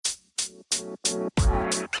Morning,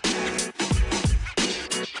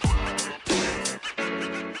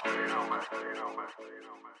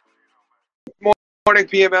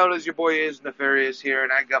 PML. Is your boy is Nefarious here,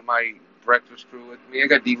 and I got my breakfast crew with me. I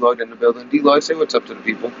got D-Lloyd in the building. D-Lloyd, say what's up to the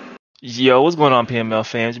people. Yo, what's going on, PML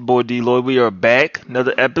fans? Your boy D Lloyd. We are back.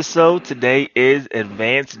 Another episode. Today is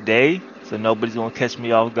Advanced Day, so nobody's gonna catch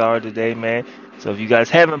me off guard today, man. So if you guys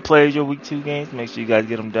haven't played your Week 2 games, make sure you guys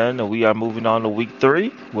get them done. And we are moving on to Week 3,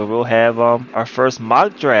 where we'll have our first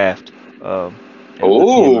mock draft in the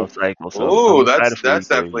PML Oh, cycle. So I'm oh, excited for that's Week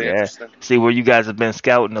 3. definitely Yeah, interesting. see where you guys have been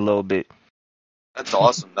scouting a little bit. That's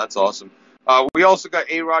awesome. That's awesome. We also got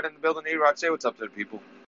A-Rod in the building. A-Rod, say what's up to the people.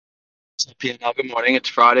 PNL, good morning. It's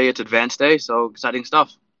Friday. It's Advanced Day, so exciting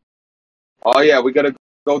stuff. Oh yeah, we gotta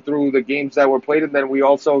go through the games that were played, and then we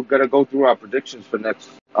also gotta go through our predictions for next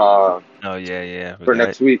Oh yeah. for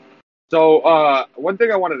next week. So one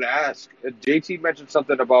thing I wanted to ask, JT mentioned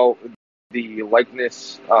something about the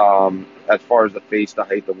likeness as far as the face, the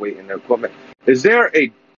height, the weight, and the equipment. Is there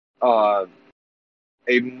a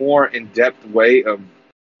more in-depth way of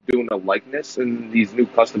doing a likeness in these new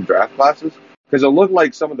custom draft classes? Because it looked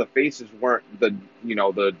like some of the faces weren't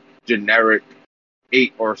the generic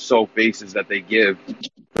 8 or so faces that they give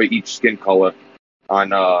for each skin color on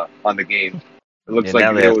the game. It looks Yeah, like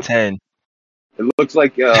now they have 10. it looks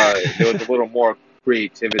like there was a little more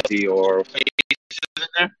creativity or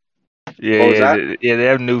Yeah, what was that? they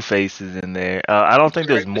have new faces in there. I don't think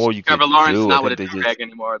there's more you Trevor could Lawrence is do. I not with think a they do-rag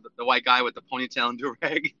anymore. The white guy with the ponytail and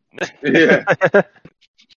do-rag. Yeah.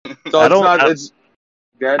 So I it's don't. not I, it's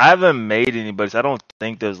good. I haven't made anybody, so I don't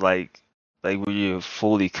think there's like where you're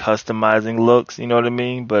fully customizing looks. You know what I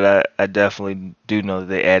mean? But I definitely do know that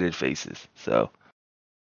they added faces. So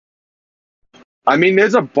I mean,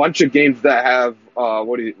 there's a bunch of games that have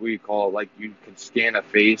what do you call it? Like you can scan a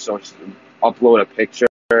face or upload a picture,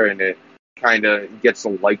 and it kind of gets a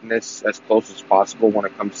likeness as close as possible when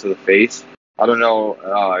it comes to the face. I don't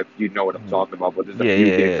know if you know what I'm talking about, but there's a few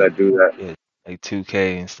games yeah, that do that. yeah, like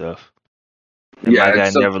 2K and stuff. And my Yeah, and guy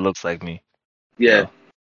some never looks like me. yeah, So.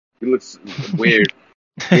 he looks weird.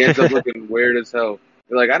 He ends up looking weird as hell.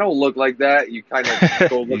 You're like, I don't look like that. You kind of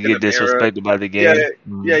go look You in get the mirror. disrespected by the Yeah,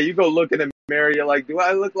 game. yeah. You go look in the mirror. You're like, do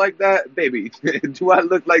I look like that, baby? Do I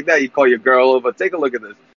look like that? You call your girl over. Take a look at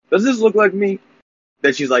this. Does this look like me?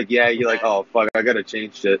 Then she's like, yeah. You're like, oh fuck, I gotta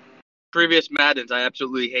change shit. Previous Maddens, I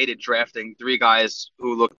absolutely hated drafting 3 guys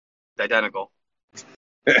who looked identical.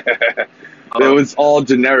 It was all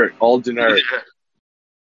generic, all generic.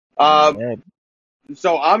 Yeah.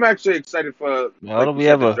 So I'm actually excited for, Why like don't you we said,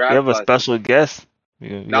 have the we draft have a class. special guest? We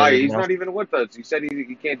Nah, gotta he's announce. not even with us. He said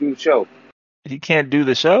he can't do the show. He can't do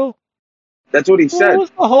the show? That's what he What said was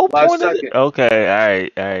the whole last point of it? second.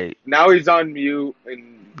 Okay, all right. Now he's on mute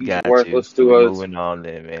and he's Got you. worthless So to we're us. moving on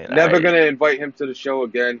then, man. Never All gonna invite him to the show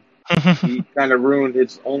again. He right. kind of ruined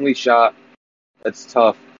his only shot. That's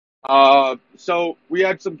tough. So we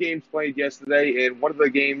had some games played yesterday, and one of the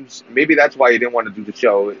games, maybe that's why he didn't want to do the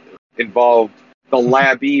show, involved the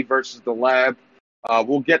Lab E versus the Lab.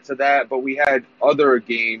 We'll get to that, but we had other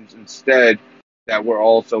games instead that were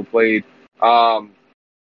also played. Trying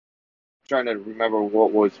to remember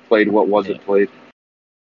what was played, what wasn't played.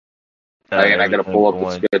 And I gotta pull up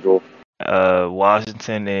the schedule.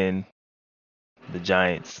 Washington and the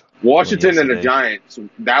Giants. Washington and the yesterday. Giants.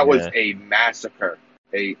 That was Yeah. a massacre,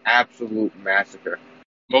 a absolute massacre.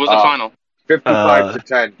 What was the final? 55 to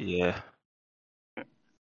 10. Yeah.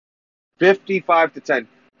 55 to 10.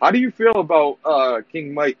 How do you feel about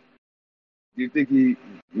King Mike? Do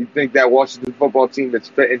you think that Washington football team is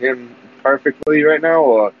fitting him perfectly right now,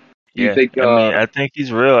 or do you Yeah. think? I mean, I think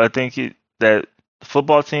he's real. I think that the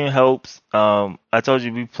football team helps. I told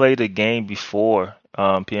you we played a game before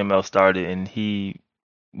PML started, and he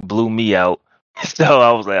blew me out. So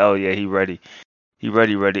I was like, oh yeah, he ready. He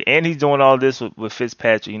ready. And he's doing all this with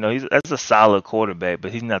Fitzpatrick. You know, that's a solid quarterback,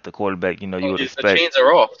 but he's not the quarterback, you know, you would The expect. chains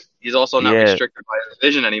are off. He's also not Yeah, restricted by his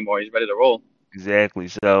vision anymore. He's ready to roll. exactly.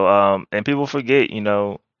 So, and people forget, you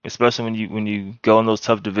know, especially when you go in those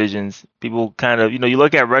tough divisions, people kind of, you know, you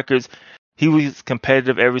look at records, he was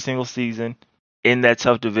competitive every single season in that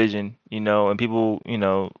tough division, you know, and people, you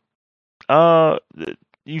know, uh,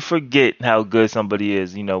 you forget how good somebody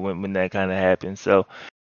is, you know, when that kind of happens. So,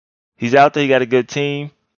 he's out there. He got a good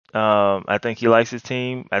team. I think he likes his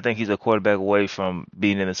team. I think he's a quarterback away from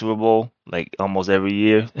being in the Super Bowl like almost every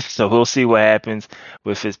year. So we'll see what happens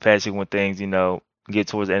with Fitzpatrick when things, you know, get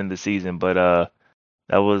towards the end of the season. But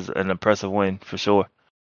that was an impressive win for sure.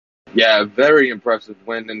 Yeah, very impressive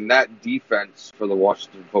win, and that defense for the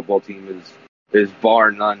Washington football team is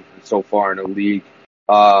bar none so far in the league.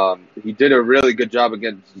 He did a really good job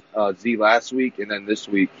against Z last week, and then this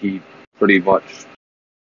week he pretty much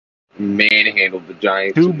manhandled the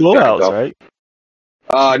Giants. Two blowouts, right?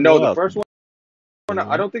 No, the blowouts. first one.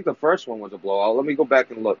 I don't think the first one was a blowout. Let me go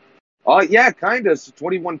back and look. Yeah, kind of.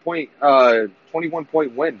 21 point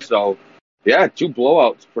win. So, yeah, 2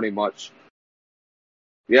 blowouts pretty much.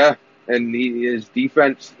 Yeah, and his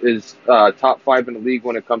defense is top 5 in the league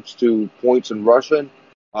when it comes to points and rushing.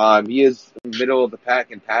 He is middle of the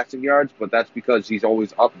pack in passing yards, but that's because he's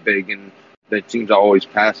always up big, and the teams are always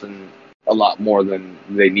passing a lot more than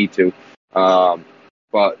they need to. But,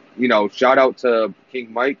 shout out to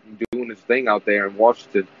King Mike doing his thing out there in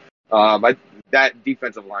Washington. That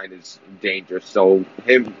defensive line is dangerous. So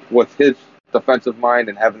him with his defensive mind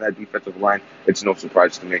and having that defensive line, it's no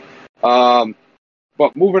surprise to me.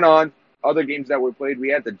 But moving on, other games that were played, we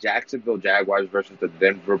had the Jacksonville Jaguars versus the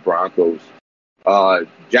Denver Broncos.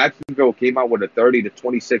 Jacksonville came out with a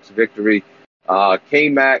 30-26 victory.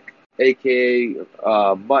 K-Mac, a.k.a.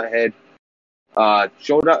 Mutthead,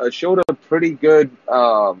 showed a pretty good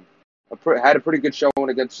had a pretty good showing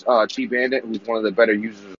against T Bandit, who's one of the better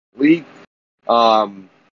users of the league.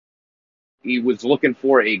 He was looking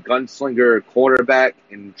for a gunslinger quarterback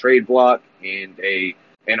and trade block and an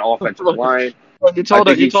offensive line. You told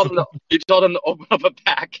him to open up a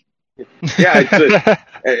pack. Yeah,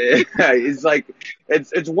 it's like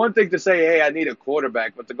it's one thing to say, hey, I need a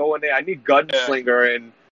quarterback, but to go in there, I need gunslinger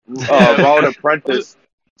and route apprentice.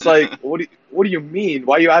 It's like, what do you mean?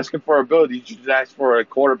 Why are you asking for ability? You should just ask for a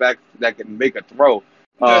quarterback that can make a throw.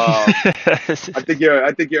 I think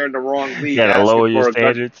you're in the wrong league. Yeah, lower your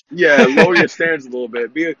standards. Lower your standards a little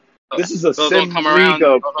bit. This is a sim don't come league around.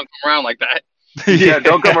 Don't come around like that. Yeah,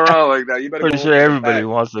 don't come around like that. You better. Pretty sure everybody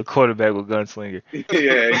wants a quarterback with gunslinger. Yeah,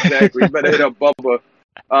 exactly. You better hit up Bubba.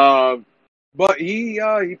 But he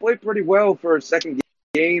played pretty well for a second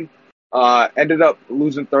game. Ended up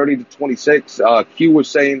losing 30-26. Q was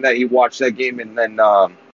saying that he watched that game, and then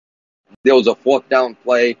there was a 4th down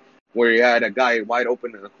play where he had a guy wide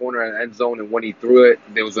open in the corner of the end zone, and when he threw it,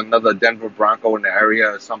 there was another Denver Bronco in the area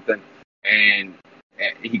or something, and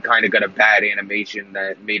he kind of got a bad animation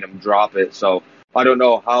that made him drop it. So I don't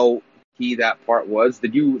know how key that part was.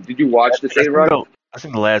 Did you watch this, A-Rod? I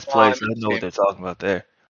think the last play, so I know what they're talking about there.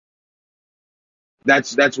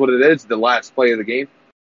 That's what it is, the last play of the game?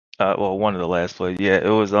 Well, one of the last plays. Yeah, it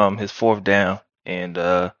was his 4th down, and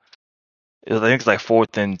I think it's like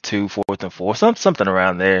 4th and 2, 4th and 4, something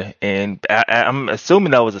around there. And I'm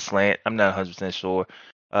assuming that was a slant. I'm not 100% sure.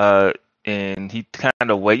 And he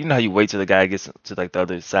kind of wait. You know how you wait till the guy gets to like the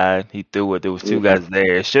other side. He threw it. There was 2 guys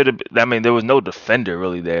there. It should have. There was no defender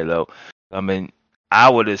really there though. I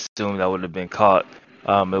would assume that would have been caught.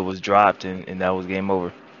 It was dropped and that was game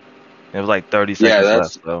over. It was like 30 seconds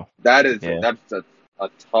left. So that's a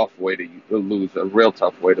tough way to lose. A real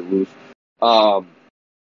tough way to lose. How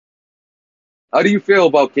do you feel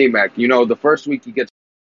about K-Mac? The first week he gets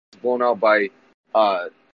blown out by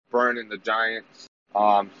Burn and the Giants.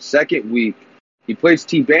 Second week, he plays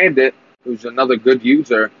T-Bandit, who's another good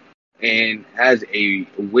user, and has a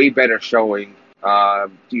way better showing. Do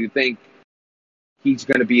you think he's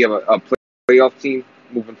going to be a playoff team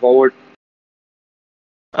moving forward?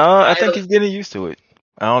 I think he's getting used to it.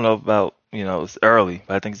 I don't know about, it's early,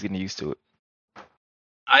 but I think he's getting used to it.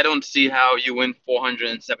 I don't see how you win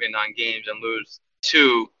 479 games and lose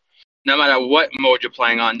 2, no matter what mode you're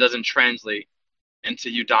playing on, doesn't translate into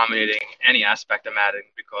you dominating any aspect of Madden,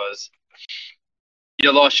 because you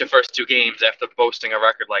lost your first 2 games after boasting a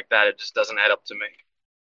record like that. It just doesn't add up to me.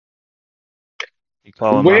 You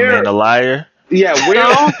call my man a liar? Yeah,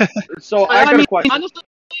 so I got a question. Honestly,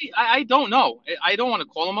 I don't know. I don't want to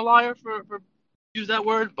call him a liar for use that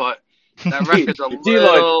word, but that record's a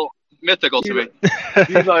little mythical to me.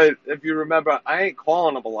 If you remember, I ain't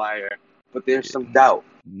calling him a liar, but there's some doubt.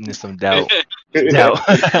 There's some doubt.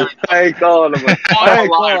 I ain't calling him a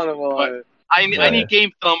liar. I need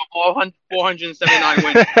game film of 479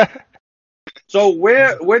 wins. So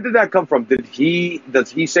where did that come from? Does he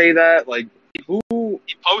say that? Like, who?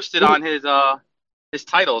 He posted on his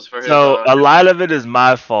titles for his. So a lot of it is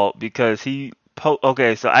my fault because he.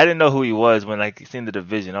 Okay, so I didn't know who he was when I seen the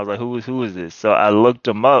division. I was like, who is this? So I looked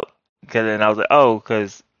him up, and I was like,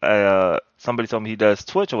 because somebody told me he does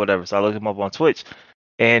Twitch or whatever. So I looked him up on Twitch,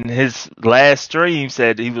 and his last stream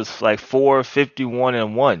said he was like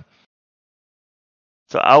 451-1.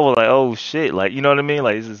 So I was like, oh shit, like, you know what I mean?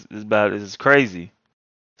 Like, this is crazy.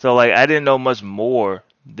 So like, I didn't know much more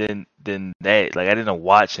than that. Like, I didn't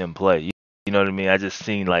watch him play. You know what I mean? I just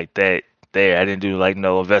seen like that there. I didn't do like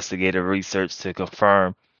no investigative research to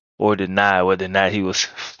confirm or deny whether or not he was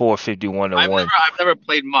 451 or one. I've never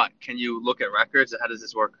played Mutt. Can you look at records? How does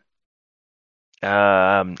this work?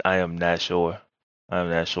 I am not sure.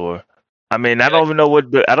 I'm not sure. I mean, I don't even know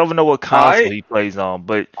what console he plays on,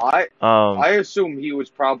 but I assume he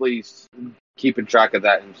was probably keeping track of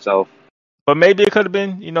that himself. But maybe it could have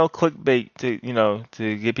been, clickbait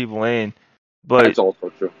to get people in. But that's also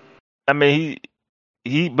true. I mean,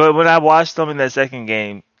 but when I watched him in that second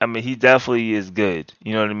game, I mean, he definitely is good.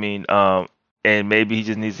 You know what I mean? And maybe he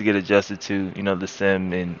just needs to get adjusted to, the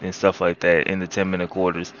sim and stuff like that in the 10-minute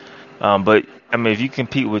quarters. But I mean, if you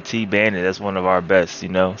compete with T Bandit, that's one of our best,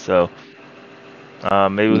 So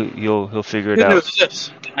maybe he'll figure it Good out. news is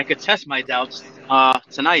this: I could test my doubts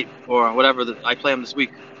tonight or whatever. I play him this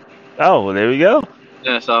week. Oh, well, there we go.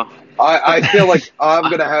 Yeah, so I feel like I'm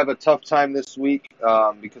gonna have a tough time this week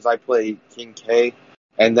because I play King K,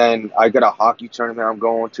 and then I got a hockey tournament I'm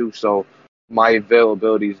going to, so my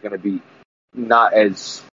availability is gonna be not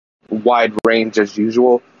as wide range as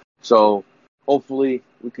usual. So hopefully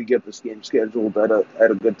we could get this game scheduled at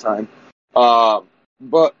a good time.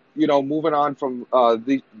 But moving on from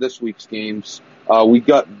this week's games, we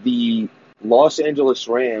got the Los Angeles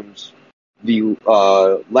Rams, the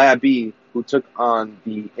Labby, who took on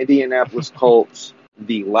the Indianapolis Colts,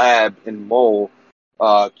 the Lab and Mole.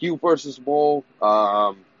 Q versus Mole.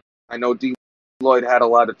 I know D. Lloyd had a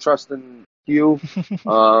lot of trust in Q.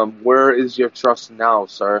 Where is your trust now,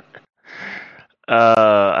 sir?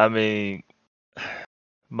 I mean,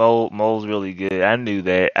 Mole's really good. I knew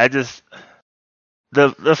that. I just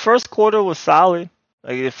the first quarter was solid.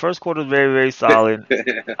 Like the first quarter was very, very solid.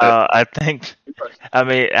 I think. I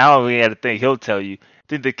mean, I don't really have to think. He'll tell you. I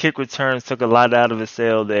think the kick returns took a lot out of his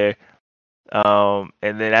sail there. And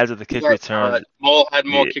then after the kick returns, Mole had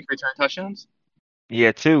more kick return touchdowns.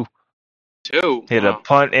 Yeah, two. Two. Hit a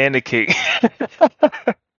punt and a kick.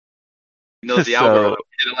 Alvaro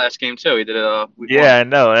did it last game too. He did it. Yeah, I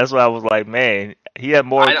know. That's why I was like, man, he had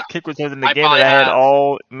more kick returns in the game than I had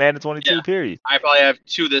all Madden 22 period. I probably have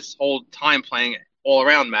two this whole time playing all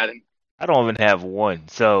around Madden. I don't even have one,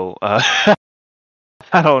 so I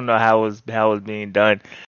don't know how it was being done.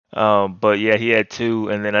 But yeah, he had two,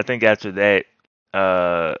 and then I think after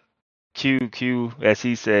that, Q, as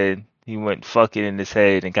he said, he went fucking in his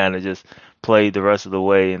head and kind of just played the rest of the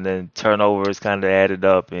way, and then turnovers kind of added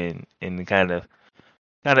up and kind of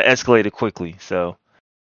escalated quickly. So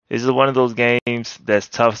it's just one of those games that's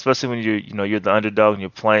tough, especially when you're the underdog and you're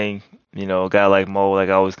playing, a guy like Mo, like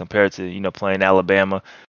I always compare to, playing Alabama.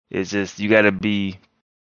 It's just you got to be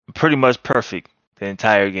pretty much perfect the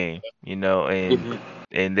entire game,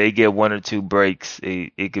 and they get one or two breaks,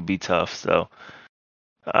 it could be tough. So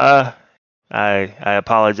I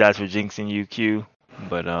apologize for jinxing you, Q,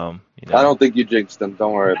 but I don't think you jinxed him.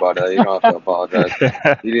 Don't worry about it. You don't have to apologize.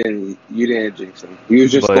 You didn't jinx him. He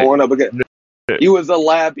was just going up against. He was a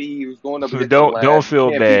Labby. He was going up against. Don't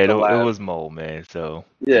feel bad. It was Mo, man. So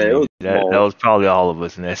yeah, it was that was probably all of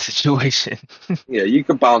us in that situation. Yeah, you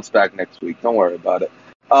can bounce back next week. Don't worry about it.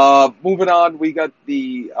 Moving on, we got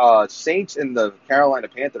the Saints and the Carolina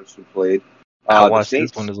Panthers who played. I watched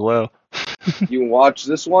this one as well. You watched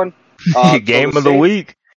this one? Game of the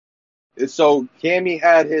week. So Cammy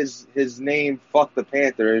had his name "Fuck the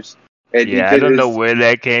Panthers," and yeah, I don't know where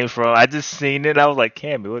that came from. I just seen it. I was like,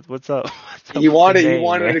 Cammy, what's up? He wanted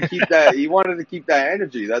to keep that. He wanted to keep that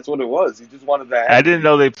energy. That's what it was. He just wanted that energy. I didn't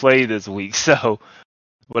know they played this week, so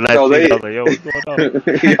when I was like, yo, what's going on?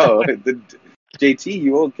 Yo, JT,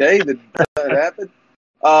 you okay? Did that happen?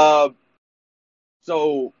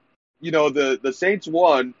 So the Saints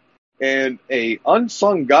won. And a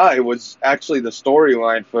unsung guy was actually the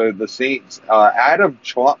storyline for the Saints. Adam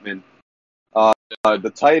Trautman, the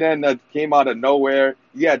tight end that came out of nowhere.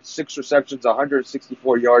 He had 6 receptions,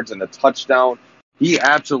 164 yards, and a touchdown. He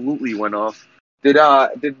absolutely went off. D-Lo,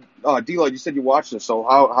 you said you watched this, so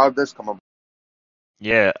how'd this come up?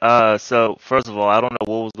 Yeah, so first of all, I don't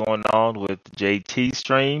know what was going on with JT's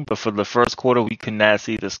stream, but for the first quarter, we could not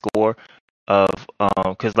see the score of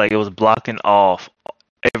because it was blocking off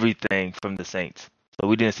everything from the Saints. So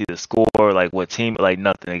we didn't see the score, like what team, like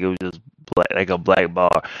nothing. Like it was just like a black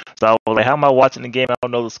bar. So I was like, how am I watching the game? I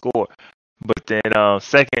don't know the score. But then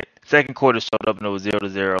second quarter showed up and it was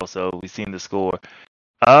 0-0. So we seen the score.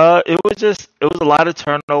 It was a lot of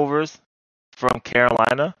turnovers from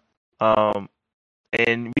Carolina.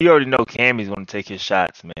 And we already know Cammy's going to take his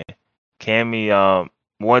shots, man. Cammy,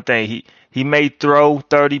 one thing he may throw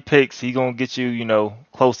 30 picks. He gonna get you,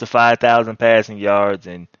 close to 5,000 passing yards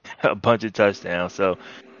and a bunch of touchdowns. So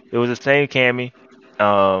it was the same Cammy,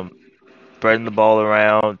 spreading the ball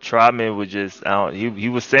around. Trotman was just he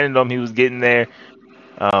was sending them. He was getting there.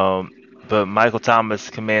 But Michael Thomas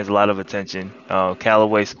commands a lot of attention.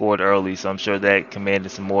 Callaway scored early, so I'm sure that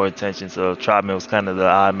commanded some more attention. So Trotman was kind of the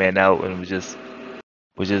odd man out and was just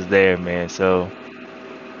there, man. So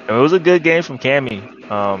it was a good game from Cammy.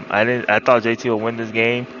 I thought JT would win this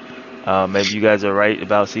game. Maybe you guys are right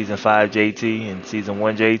about season 5 JT and season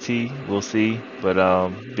 1 JT. We'll see. But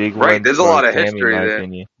big Right, one there's a for lot of Cammy, in history my there.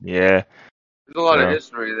 opinion. Yeah. There's a lot of So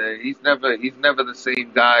history there. He's never the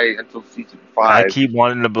same guy until season I 5. keep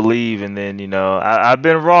wanting to believe, and then I've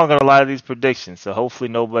been wrong on a lot of these predictions. So hopefully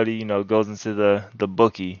nobody goes into the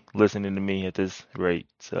bookie listening to me at this rate.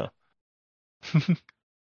 So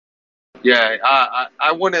Yeah,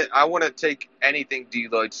 I wouldn't take anything D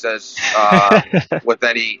Lloyd says with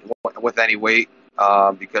any weight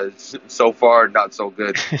because so far not so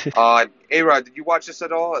good. A-Rod, did you watch this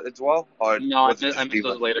at all as well, or No, was it I just missed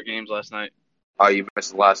those D-Lloyd? later games last night. Oh, you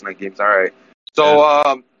missed the last night games. All right.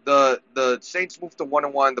 So the Saints moved to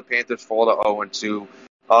 1-1. The Panthers fall to 0-2.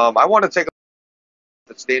 I want to take a look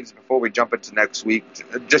at the standings before we jump into next week.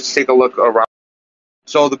 Just take a look around.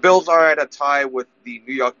 So the Bills are at a tie with the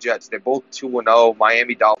New York Jets. They're both 2-0.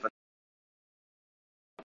 Miami Dolphins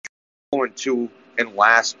 0-2 in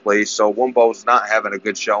last place. So Wumbo's not having a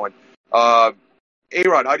good showing. A-Rod,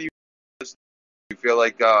 how do you feel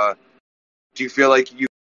like? Do you feel like you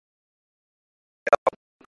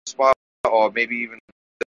spot or maybe even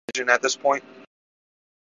division at this point?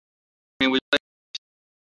 I mean,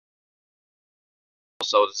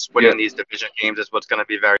 also winning these division games is what's going to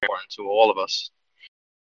be very important to all of us.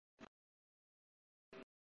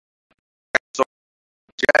 So,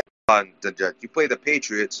 the Jets. You play the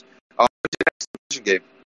Patriots. What's your next division game?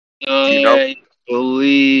 Do you know? I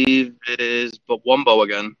believe it is but Wumbo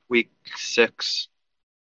again, week 6.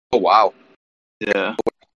 Oh wow! Yeah.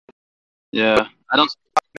 I don't.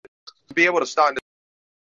 To be able to start in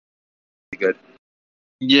this good.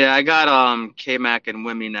 Yeah, I got K-Mac and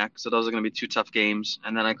Wimmy next, so those are going to be 2 tough games,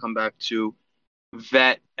 and then I come back to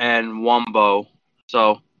Vet and Wumbo.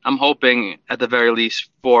 So I'm hoping at the very least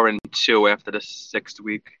 4-2 after the 6th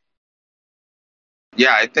week.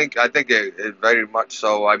 Yeah, I think it very much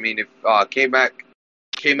so. I mean, if K-Mac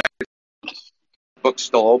book's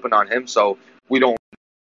still open on him, so we don't.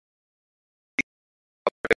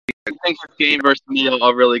 I think this game versus me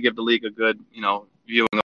will really give the league a good, viewing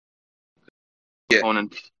of Yeah.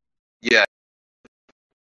 opponent. Yeah.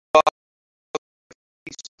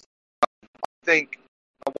 I think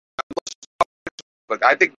the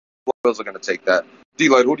Bills are going to take that.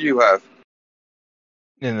 D-Lloyd, who do you have?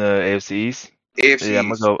 in the AFC East, AFC yeah,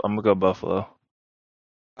 I'm East. gonna go Buffalo.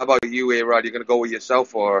 How about you, A-Rod? You going to go with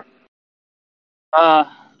yourself or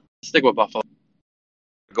Stick with Buffalo.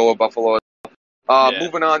 go with Buffalo? Yeah.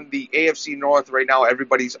 Moving on, the AFC North right now,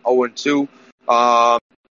 everybody's 0-2.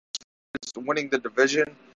 Winning the division.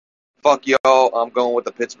 Fuck y'all. I'm going with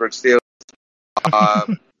the Pittsburgh Steelers.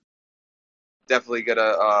 Definitely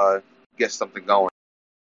gonna get something going.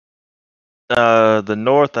 The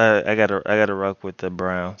North, I gotta rock with the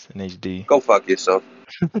Browns in HD. Go fuck yourself.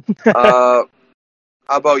 How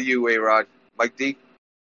about you, A-Rod? Mike D?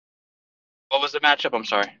 What was the matchup? I'm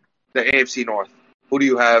sorry. The AFC North. Who do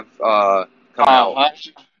you have coming out?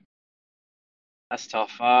 That's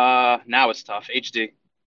tough. Now it's tough. HD.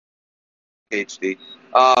 HD.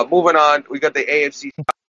 Moving on, we got the AFC.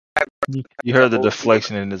 You heard the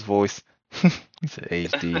deflection in his voice. He said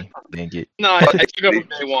HD. Dang it. No, I took up from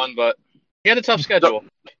day one, but he had a tough schedule.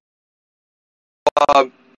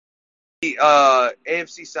 The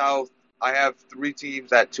AFC South, I have 3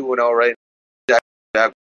 teams at 2-0 right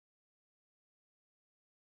now.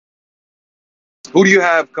 Who do you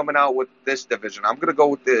have coming out with this division? I'm going to go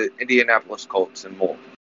with the Indianapolis Colts and Mole.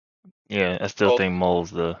 Yeah, I still think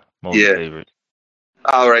Mole's the most Yeah. favorite.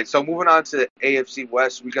 All right, so moving on to AFC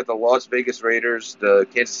West, we got the Las Vegas Raiders, the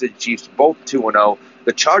Kansas City Chiefs, both 2-0.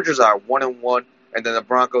 The Chargers are 1-1, and then the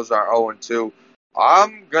Broncos are 0-2.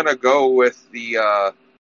 I'm gonna go with the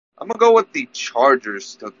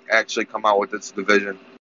Chargers to actually come out with this division.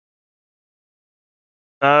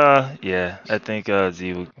 Yeah, I think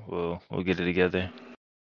Z will get it together.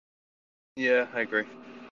 Yeah, I agree.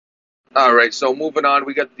 All right, so moving on,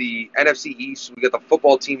 we got the NFC East. We got the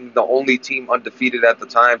football team, the only team undefeated at the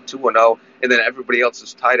time, 2-0, and then everybody else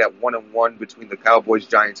is tied at 1-1 between the Cowboys,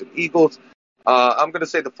 Giants, and Eagles. I'm gonna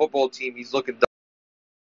say the football team. He's looking.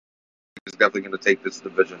 He's definitely gonna take this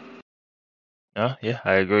division. Oh yeah,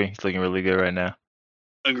 I agree. He's looking really good right now.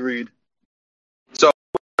 Agreed.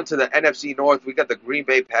 On to the NFC North, we got the Green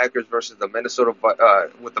Bay Packers versus the Minnesota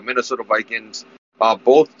Vikings.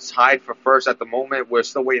 Both tied for first at the moment. We're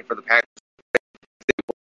still waiting for the Packers.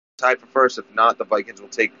 Tied for first. If not, the Vikings will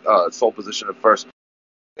take sole position at first.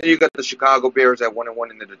 And you got the Chicago Bears at 1-1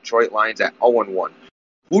 and the Detroit Lions at 0-1.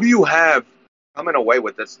 Who do you have coming away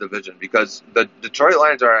with this division? Because the Detroit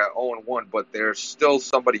Lions are at 0-1, but they're still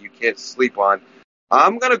somebody you can't sleep on.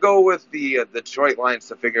 I'm going to go with the Detroit Lions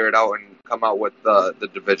to figure it out and come out with the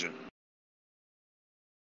division.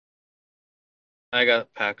 I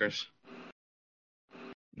got Packers.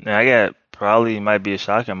 Now, I got probably might be a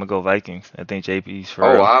shock. I'm gonna go Vikings. I think JP's for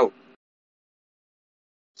Oh, real. wow.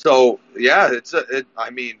 So, yeah, I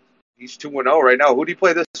mean, he's 2-0 right now. Who do you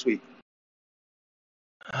play this week?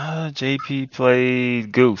 JP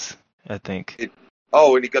played Goose, I think.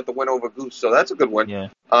 Oh, and he got the win over Goose, so that's a good win. Yeah.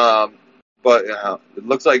 But it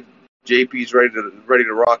looks like JP's ready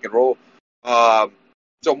to rock and roll.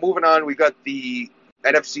 So moving on, we got the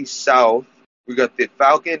NFC South. We got the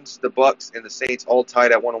Falcons, the Bucks, and the Saints all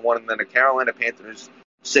tied at 1-1, and then the Carolina Panthers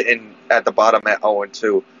sitting at the bottom at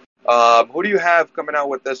 0-2. Who do you have coming out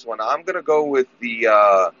with this one? I'm gonna go with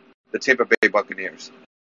the Tampa Bay Buccaneers.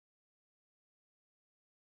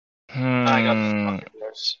 I got the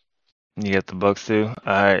Buccaneers. You got the Bucks too.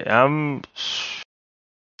 All right, I'm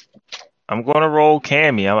gonna roll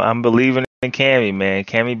Cammy. I'm believing in Cammy, man.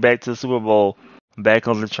 Cammy back to the Super Bowl, back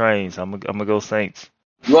on the train. So I'm gonna go Saints.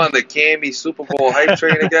 You on the Cammy Super Bowl hype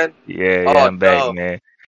train again? Yeah, Oh, I'm back, no. man.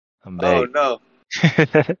 I'm Oh back. no!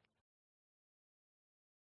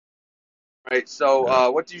 Right.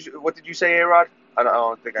 So, what did you say, A-Rod? I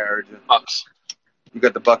don't think I heard you. Bucks. You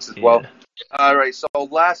got the Bucks as well. All right. So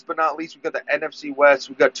last but not least, we got the NFC West.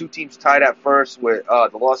 We got two teams tied at first with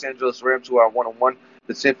the Los Angeles Rams, who are 1-1.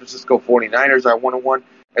 The San Francisco 49ers are 1-1,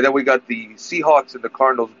 and then we got the Seahawks and the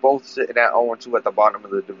Cardinals both sitting at 0-2 at the bottom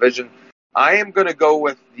of the division. I am gonna go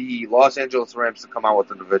with the Los Angeles Rams to come out with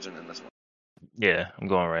the division in this one. Yeah, I'm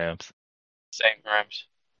going Rams. Same Rams.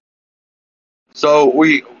 So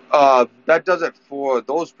that does it for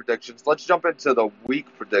those predictions. Let's jump into the week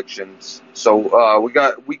predictions. So we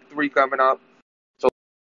got week 3 coming up. So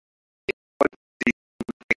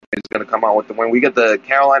is going to come out with the win. We got the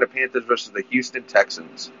Carolina Panthers versus the Houston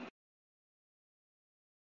Texans.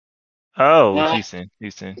 Oh, No. Houston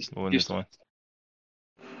will win this one.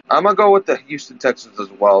 I'm gonna go with the Houston Texans as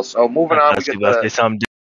well. So moving on, we got the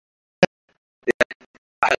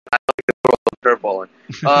curveball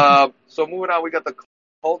in. So moving on, we got the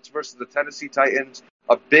Colts versus the Tennessee Titans.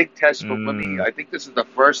 A big test for Money. I think this is the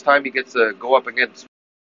first time he gets to go up against.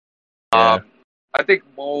 Yeah. I think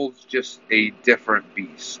Mole's just a different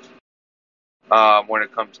beast. When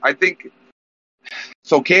it comes, I think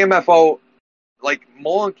so. KMFO, like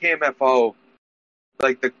Mole and KMFO,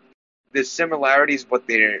 like there's similarities, but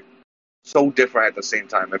they're so different at the same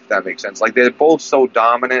time. If that makes sense, like they're both so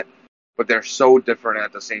dominant, but they're so different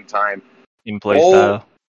at the same time. In play style.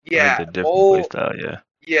 Yeah, Like the different play style. Yeah.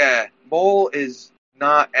 Yeah, Mole is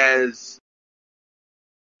not as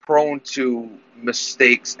prone to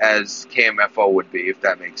mistakes as KMFO would be, if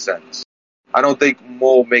that makes sense. I don't think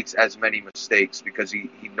Mole makes as many mistakes because he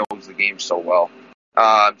knows the game so well.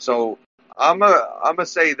 So I'm gonna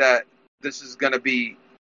say that this is gonna be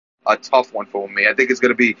a tough one for me. I think it's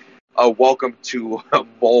gonna be a welcome to a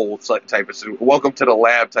Mole type of welcome to the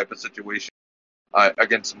lab type of situation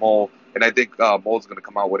against Mole, and I think Mole's gonna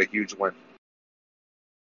come out with a huge win.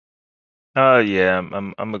 Yeah,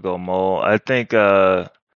 I'm gonna go Mole. I think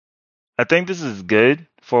this is good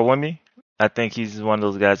for Wimmy. I think he's one of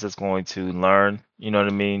those guys that's going to learn, you know what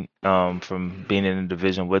I mean, from being in the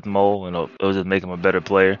division with Mole, and it'll just make him a better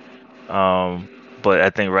player. But I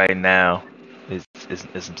think right now it's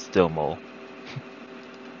still Mole.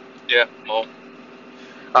 Yeah, Mole.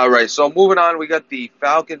 All right, so moving on, we got the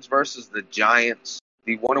Falcons versus the Giants.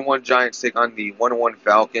 The 1-1 Giants take on the 1-1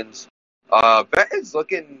 Falcons. Bet is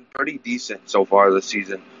looking pretty decent so far this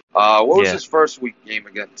season. What was his first week game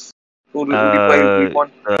against? Who did he play week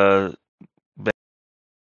 1?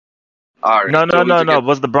 All right, No. It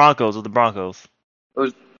was the Broncos.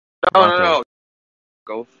 No.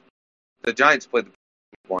 Go. The Giants played the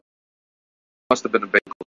one. Must have been the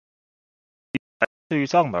Bengals. Who are you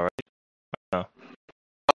talking about, right? No.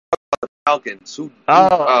 The Falcons. He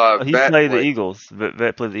played the Eagles.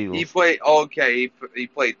 Vet played the Eagles. He played He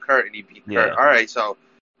played Kurt and he beat Kurt. Yeah. All right, so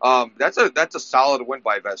that's a solid win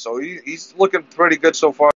by Vet. So he's looking pretty good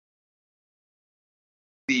so far.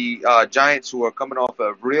 The Giants, who are coming off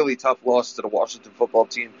a really tough loss to the Washington football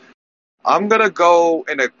team. I'm going to go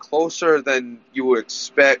in a closer than you would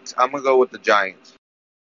expect. I'm going to go with the Giants.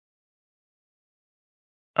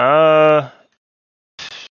 The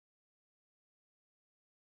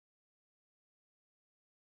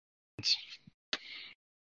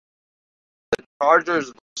Chargers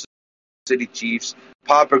versus City Chiefs.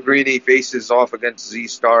 Papa Greeny faces off against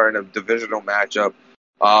Z-Star in a divisional matchup.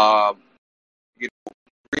 You know,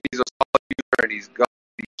 he's a solid user, and he's got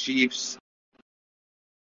the Chiefs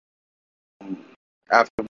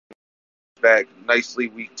after back nicely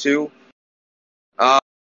week 2. This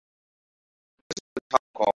is a tough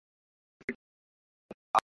call.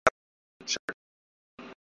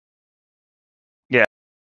 Yeah,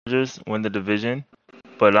 Chargers win the division,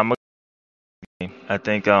 but I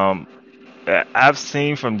think I've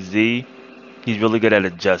seen from Z, he's really good at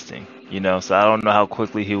adjusting. So I don't know how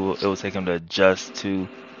quickly it will take him to adjust to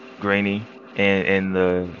Greeny and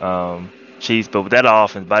the Chiefs. But with that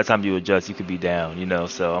offense, by the time you adjust, you could be down.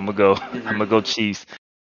 So I'm gonna go Chiefs.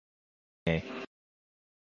 Okay.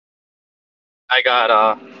 I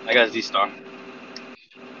got Z-Star.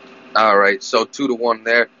 All right, so 2-1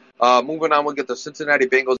 there. Moving on, we'll get the Cincinnati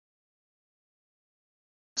Bengals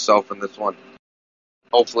in this one.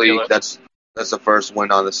 Hopefully, that's the first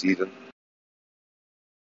win on the season.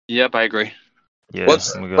 Yep, I agree. Yeah,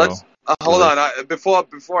 let's hold on.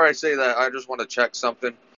 Before I say that, I just want to check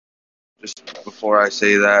something. Just before I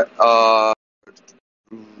say that,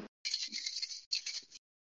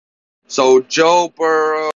 so Joe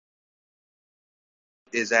Burrow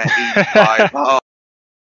is at 85. Oh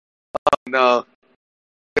no,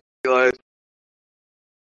 a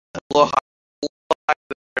little high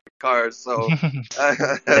cars. So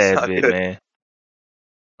that's bad not bit, good. man.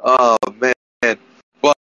 Oh man,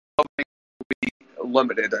 but will be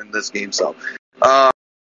limited in this game. So,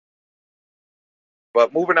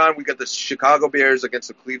 but moving on, we got the Chicago Bears against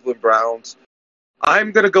the Cleveland Browns.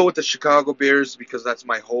 I'm gonna go with the Chicago Bears because that's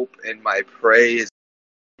my hope and my pray is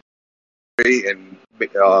and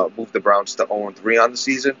move the Browns to 0-3 on the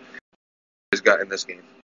season. Has got in this game.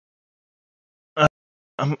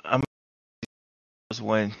 I'm just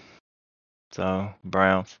win. So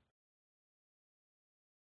Browns.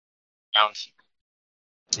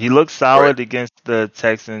 He looked solid against the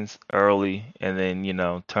Texans early, and then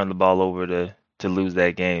turn the ball over to lose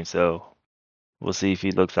that game. So we'll see if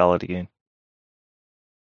he looks solid again.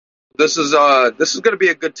 This is going to be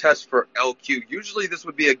a good test for LQ. Usually this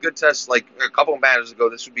would be a good test, like a couple of matches ago.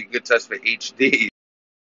 This would be a good test for HD.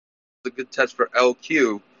 It's a good test for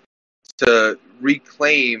LQ to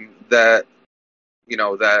reclaim that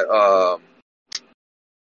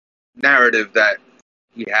narrative that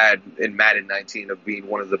he had in Madden 19 of being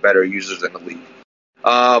one of the better users in the league.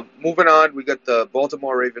 Moving on, we got the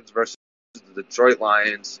Baltimore Ravens versus the Detroit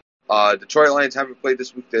Lions. Detroit Lions haven't played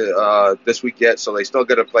this week yet, so they still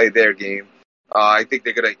got to play their game. I think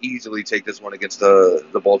they're going to easily take this one against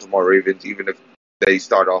the Baltimore Ravens, even if they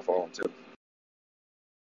start off 0-2.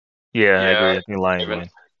 Yeah, I agree. I think Lions win.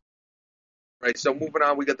 Right, so moving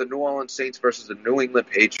on, we got the New Orleans Saints versus the New England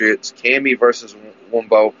Patriots. Camby versus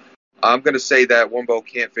Wumbo. I'm going to say that Wumbo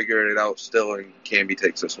can't figure it out still, and Camby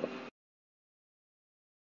takes this one.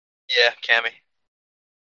 Yeah, Cammy.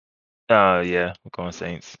 Yeah, we're going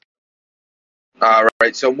Saints. All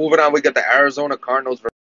right, so moving on, we got the Arizona Cardinals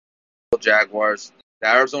versus the Jaguars. The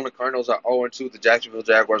Arizona Cardinals are 0-2. The Jacksonville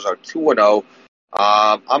Jaguars are 2-0.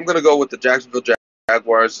 I'm going to go with the Jacksonville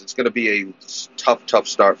Jaguars. It's going to be a tough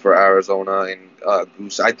start for Arizona and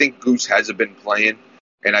Goose. I think Goose hasn't been playing,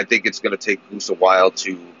 and I think it's going to take Goose a while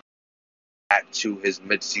to add to his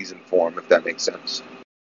midseason form, if that makes sense.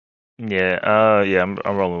 Yeah, I'm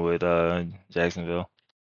rolling with Jacksonville.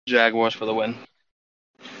 Jaguars for the win.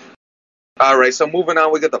 All right, so moving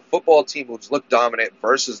on, we got the football team who's looked dominant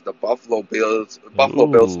versus the Buffalo Bills. Buffalo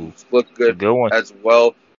Bills who's looked good as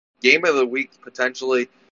well. Game of the week, potentially.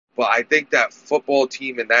 But I think that football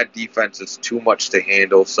team and that defense is too much to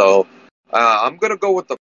handle. So I'm going to go with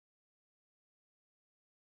the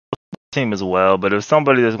team as well. But if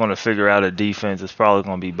somebody that's going to figure out a defense, it's probably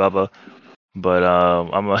going to be Bubba. But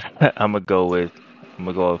I'm gonna go with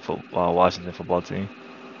Washington football team.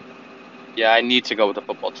 Yeah, I need to go with the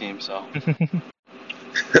football team. So.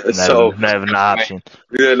 Not even an option.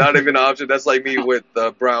 Yeah, not even an option. That's like me with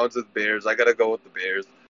the Browns and Bears. I gotta go with the Bears.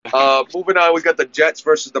 Moving on, we got the Jets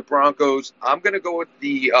versus the Broncos. I'm gonna go with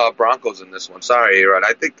the Broncos in this one. Sorry, Aaron.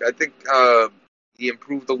 I think he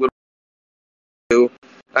improved a little too.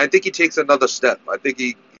 I think he takes another step. I think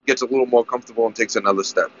he gets a little more comfortable and takes another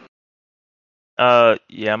step.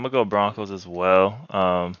 Yeah, I'm gonna go Broncos as well.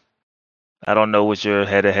 I don't know what your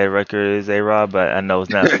head-to-head record is, A-Rob, but I know it's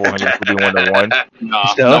not 451-1. No,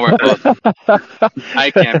 nowhere close. I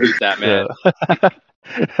can't beat that, man.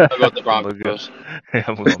 I'll go with the Broncos.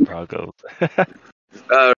 I'm going Broncos.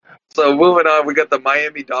 So moving on, we got the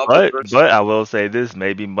Miami Dolphins. But I will say this: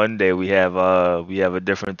 maybe Monday we have a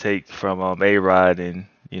different take from A-Rod, and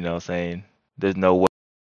saying there's no way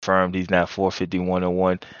confirmed he's not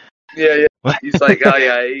 451-1. Yeah. He's like, oh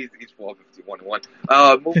yeah, he's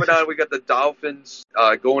 451-1. Moving on, we got the Dolphins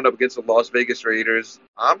going up against the Las Vegas Raiders.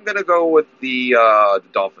 I'm gonna go with the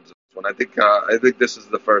Dolphins in this one. I think this is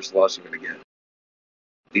the first loss you're gonna get.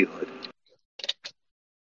 Deload.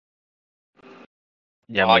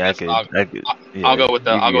 Yeah, Well, I mean, I guess yeah, I'll go with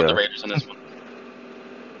the you go. Raiders on this one.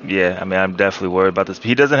 Yeah, I mean, I'm definitely worried about this.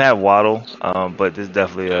 He doesn't have Waddle, but this is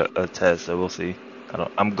definitely a test, so we'll see.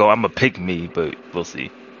 I'm gonna pick me, but we'll see.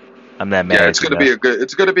 I'm not mad Yeah, at it's you gonna though.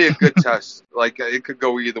 be a good test. Like it could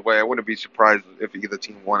go either way. I wouldn't be surprised if either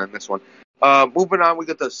team won in this one. Moving on, we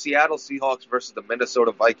got the Seattle Seahawks versus the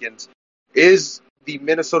Minnesota Vikings. Is the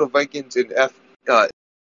Minnesota Vikings in is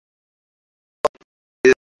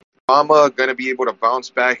Obama gonna be able to bounce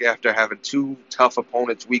back after having two tough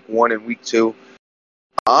opponents week 1 and week 2?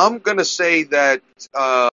 I'm gonna say that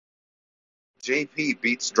JP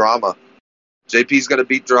beats drama. JP's gonna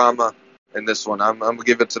beat drama in this one. I'm gonna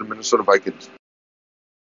give it to the Minnesota Vikings.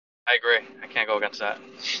 I agree. I can't go against that.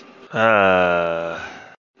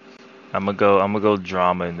 I'm gonna go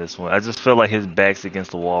drama in this one. I just feel like his back's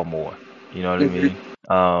against the wall more. You know what I mean?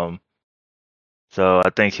 So I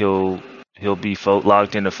think he'll be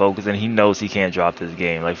locked into focus, and he knows he can't drop this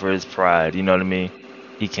game. Like for his pride, you know what I mean?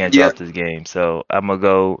 He can't drop this game. So I'm gonna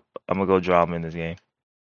go drama in this game.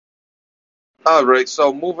 All right,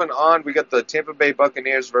 so moving on, we got the Tampa Bay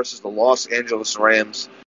Buccaneers versus the Los Angeles Rams.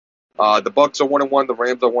 The Bucs are 1-1, the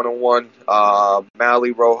Rams are 1-1.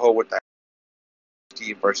 Mally Rojo with the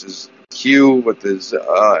team versus Q with his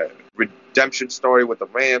redemption story with the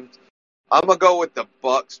Rams. I'm gonna go with the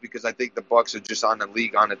Bucs because I think the Bucs are just on the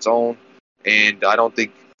league on its own, and I don't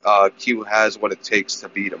think Q has what it takes to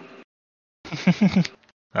beat him.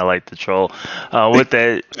 I like the troll. With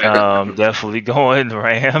that, definitely going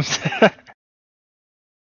Rams.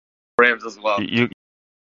 Rams as well. You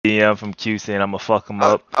DM from Q saying I'm gonna fuck him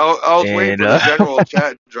up. I was waiting for the general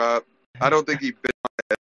chat drop. I don't think he bit.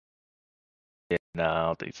 Yeah, no, I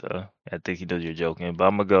don't think so. I think he knows you're joking, but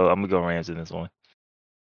I'm gonna go Rams in this one.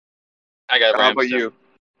 I got Rams. How about too. you?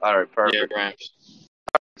 All right, perfect. Yeah, Rams.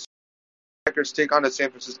 Packers take on the San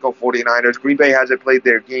Francisco 49ers. Green Bay hasn't played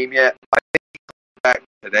their game yet. I think he comes back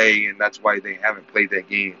today, and that's why they haven't played that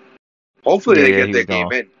game. Hopefully they get their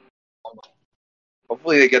game in.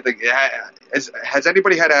 Hopefully they get the. Has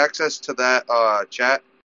anybody had access to that chat?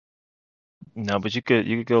 No, but you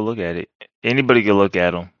could go look at it. Anybody could look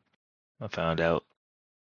at them. I found out.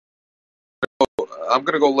 I'm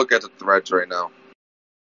gonna go look at the threads right now.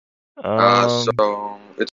 So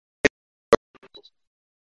it's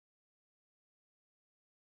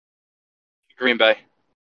Green Bay.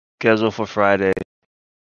 scheduled for Friday.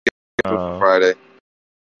 Friday.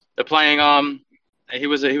 They're playing. He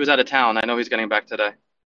was out of town. I know he's getting back today.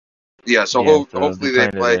 Yeah, so hopefully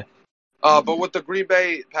they play. Today. But with the Green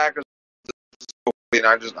Bay Packers,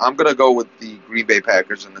 I'm gonna go with the Green Bay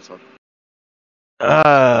Packers in this one.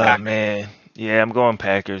 Man, yeah, I'm going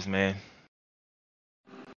Packers, man.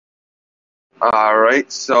 All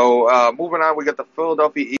right, so moving on, we got the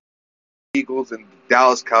Philadelphia Eagles and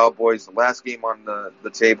Dallas Cowboys. The last game on the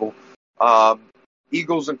table.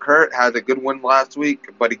 Eagles and Kurt had a good win last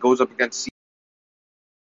week, but he goes up against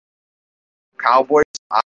Cowboys.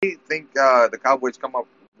 I think the Cowboys come up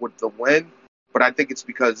with the win, but I think it's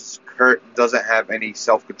because Kurt doesn't have any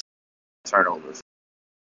self-control turnovers.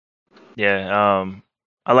 Yeah,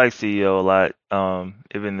 I like CEO a lot.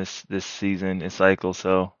 Even this season and cycle,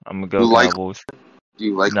 so I'm gonna go Cowboys. Do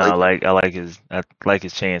you like? No, I like his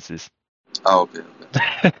chances. Oh, okay.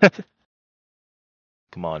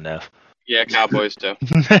 Come on, Neff. Yeah, Cowboys too.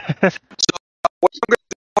 What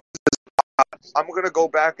I'm gonna go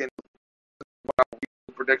back and what our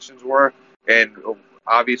predictions were, and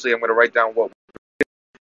obviously I'm gonna write down what,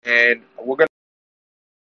 and we're gonna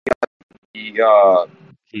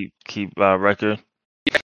keep record.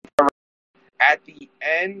 At the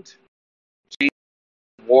end,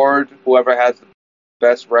 Ward, whoever has the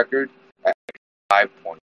best record, at 5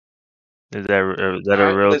 points. Is that a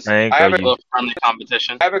real thing? I have a little friendly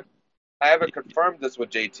competition. I haven't confirmed this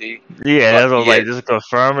with JT. Yeah, that's what I was like. Just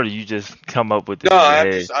confirm it, or you just come up with this? No,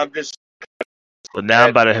 I'm just. But now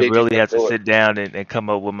I'm about to really have to sit down and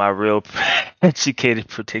come up with my real educated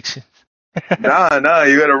predictions. Nah,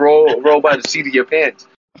 you gotta roll by the seat of your pants.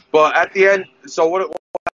 But at the end, so what if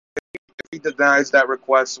he denies that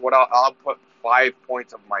request? I'll put 5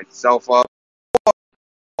 points of myself up.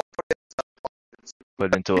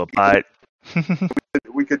 Put into a pot.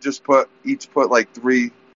 We could just put like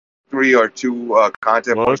three or two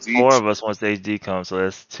content points each. Well, it's 4 of us once the HD comes, so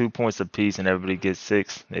that's 2 points apiece, and everybody gets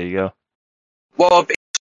 6. There you go. Well, if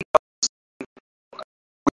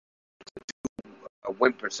a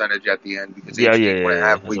win percentage at the end because Yeah, HD wouldn't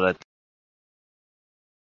have That's what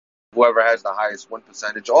whoever has the highest win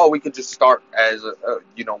percentage. Or we could just start as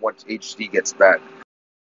once HD gets back.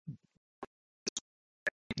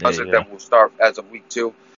 Then we'll start as of week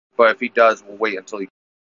 2. But if he does, we'll wait until he.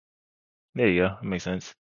 There you go. That makes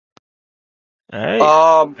sense. All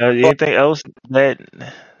right. Anything else that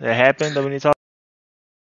happened that we need to talk?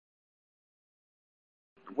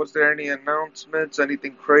 Was there any announcements?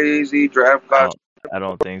 Anything crazy? Draft class? I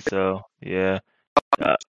don't think so. Yeah.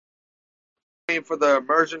 For the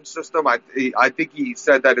immersion system, I think he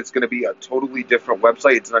said that it's going to be a totally different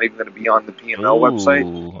website. It's not even going to be on the PML website.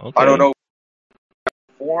 Okay. I don't know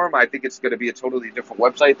form. I think it's going to be a totally different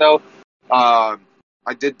website though. I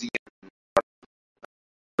did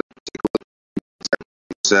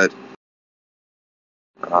said.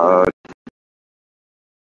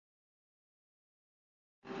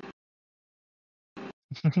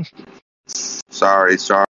 Sorry.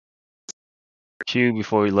 Q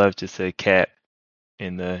before he left just said Cap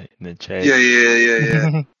in the chat.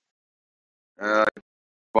 Yeah.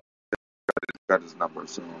 Got his number,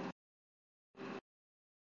 so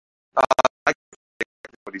I can't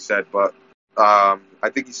remember what he said, but I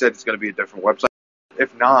think he said it's going to be a different website.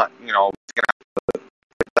 If not, it's going to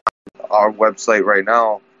have our website right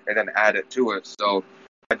now and then add it to it. So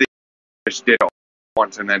I think we just did it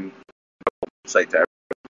once and then the website to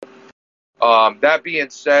everyone. That being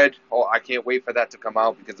said, I can't wait for that to come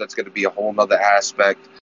out because that's going to be a whole nother aspect.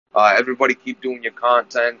 Everybody keep doing your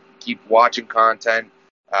content, keep watching content.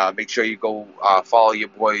 Make sure you go follow your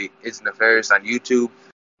boy Is Nefarious on YouTube.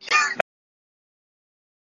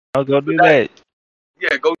 I'll go do that.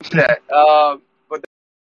 Yeah, go do that. But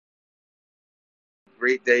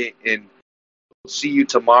great day, and we'll see you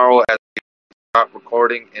tomorrow as we start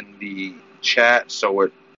recording in the chat, so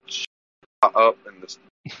it up in the.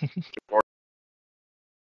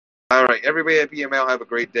 All right, everybody at PML, have a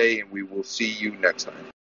great day, and we will see you next time.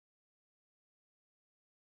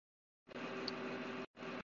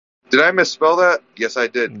 Did I misspell that? Yes, I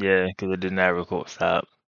did. Yeah, because it did not record. Stop.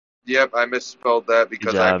 Yep, I misspelled that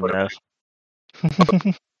because I put it.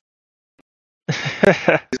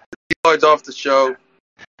 Lloyd's off the show.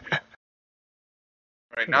 All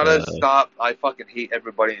right, now that it's stopped, I fucking hate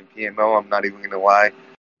everybody in PMO. I'm not even gonna lie.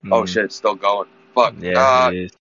 Oh shit, it's still going. Fuck. Yeah, it is.